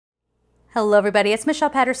Hello everybody, it's Michelle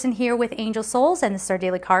Patterson here with Angel Souls, and this is our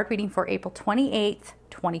daily card reading for April 28th,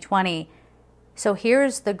 2020. So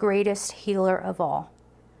here's the greatest healer of all,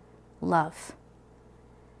 love.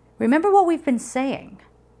 Remember what we've been saying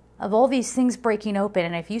of all these things breaking open,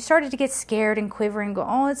 and if you started to get scared and quiver and go,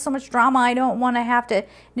 oh, it's so much drama, I don't want to have to.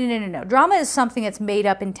 No. Drama is something that's made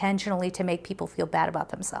up intentionally to make people feel bad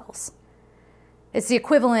about themselves. It's the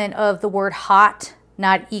equivalent of the word hot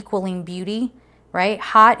not equaling beauty. Right?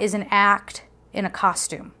 Hot is an act in a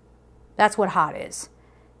costume. That's what hot is.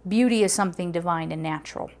 Beauty is something divine and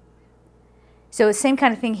natural. So the same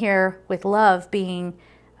kind of thing here with love being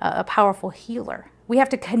a powerful healer. We have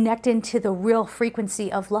to connect into the real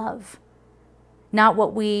frequency of love, not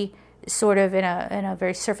what we sort of in a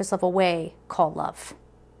very surface level way call love.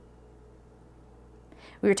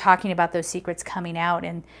 We were talking about those secrets coming out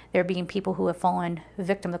and there being people who have fallen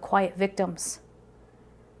victim, the quiet victims.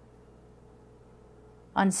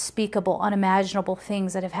 Unspeakable, unimaginable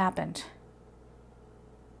things that have happened.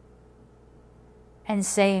 And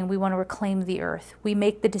saying we want to reclaim the earth. We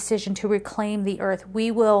make the decision to reclaim the earth.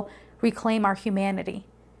 We will reclaim our humanity.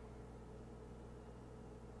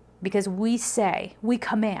 Because we say, we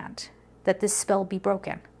command that this spell be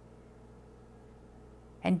broken.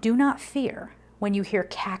 And do not fear when you hear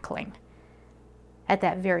cackling at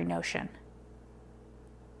that very notion.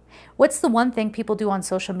 What's the one thing people do on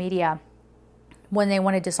social media when they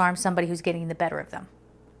want to disarm somebody who's getting the better of them?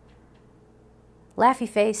 Laughy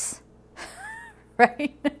face,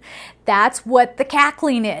 right? That's what the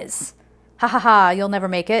cackling is. Ha ha ha, you'll never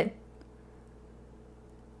make it.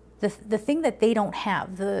 The thing that they don't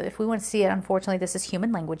have, if we want to see it, unfortunately this is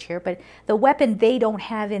human language here, but the weapon they don't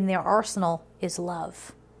have in their arsenal is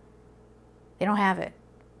love. They don't have it.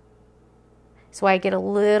 So I get a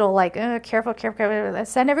little like, careful.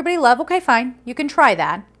 Send everybody love. Okay, fine. You can try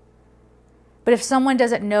that. But if someone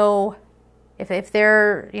doesn't know, if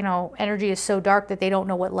their energy is so dark that they don't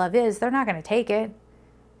know what love is, they're not going to take it.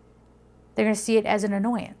 They're going to see it as an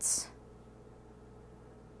annoyance.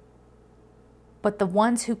 But the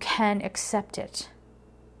ones who can accept it,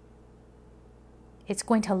 it's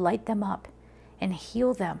going to light them up and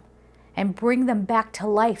heal them and bring them back to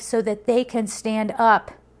life so that they can stand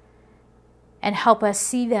up and help us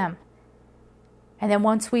see them. And then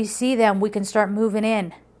once we see them, we can start moving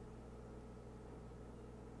in.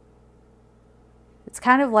 It's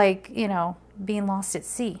kind of like, being lost at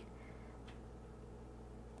sea.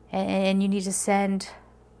 And you need to send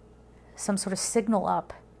some sort of signal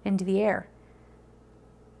up into the air.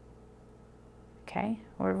 Okay?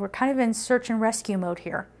 We're kind of in search and rescue mode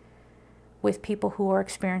here with people who are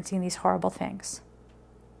experiencing these horrible things.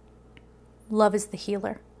 Love is the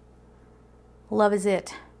healer. Love is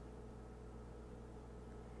it.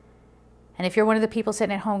 And if you're one of the people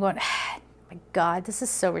sitting at home going, my God, this is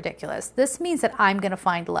so ridiculous. This means that I'm going to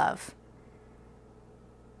find love.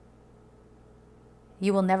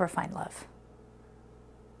 You will never find love.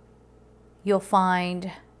 You'll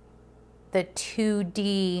find the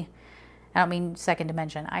 2D, I don't mean second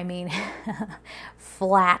dimension, I mean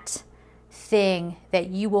flat thing that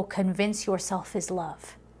you will convince yourself is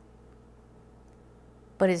love,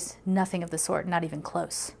 but is nothing of the sort, not even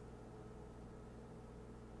close.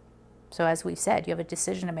 So as we've said, you have a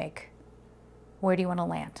decision to make. Where do you want to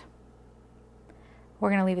land? We're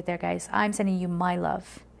going to leave it there, guys. I'm sending you my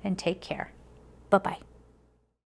love, and take care. Bye-bye.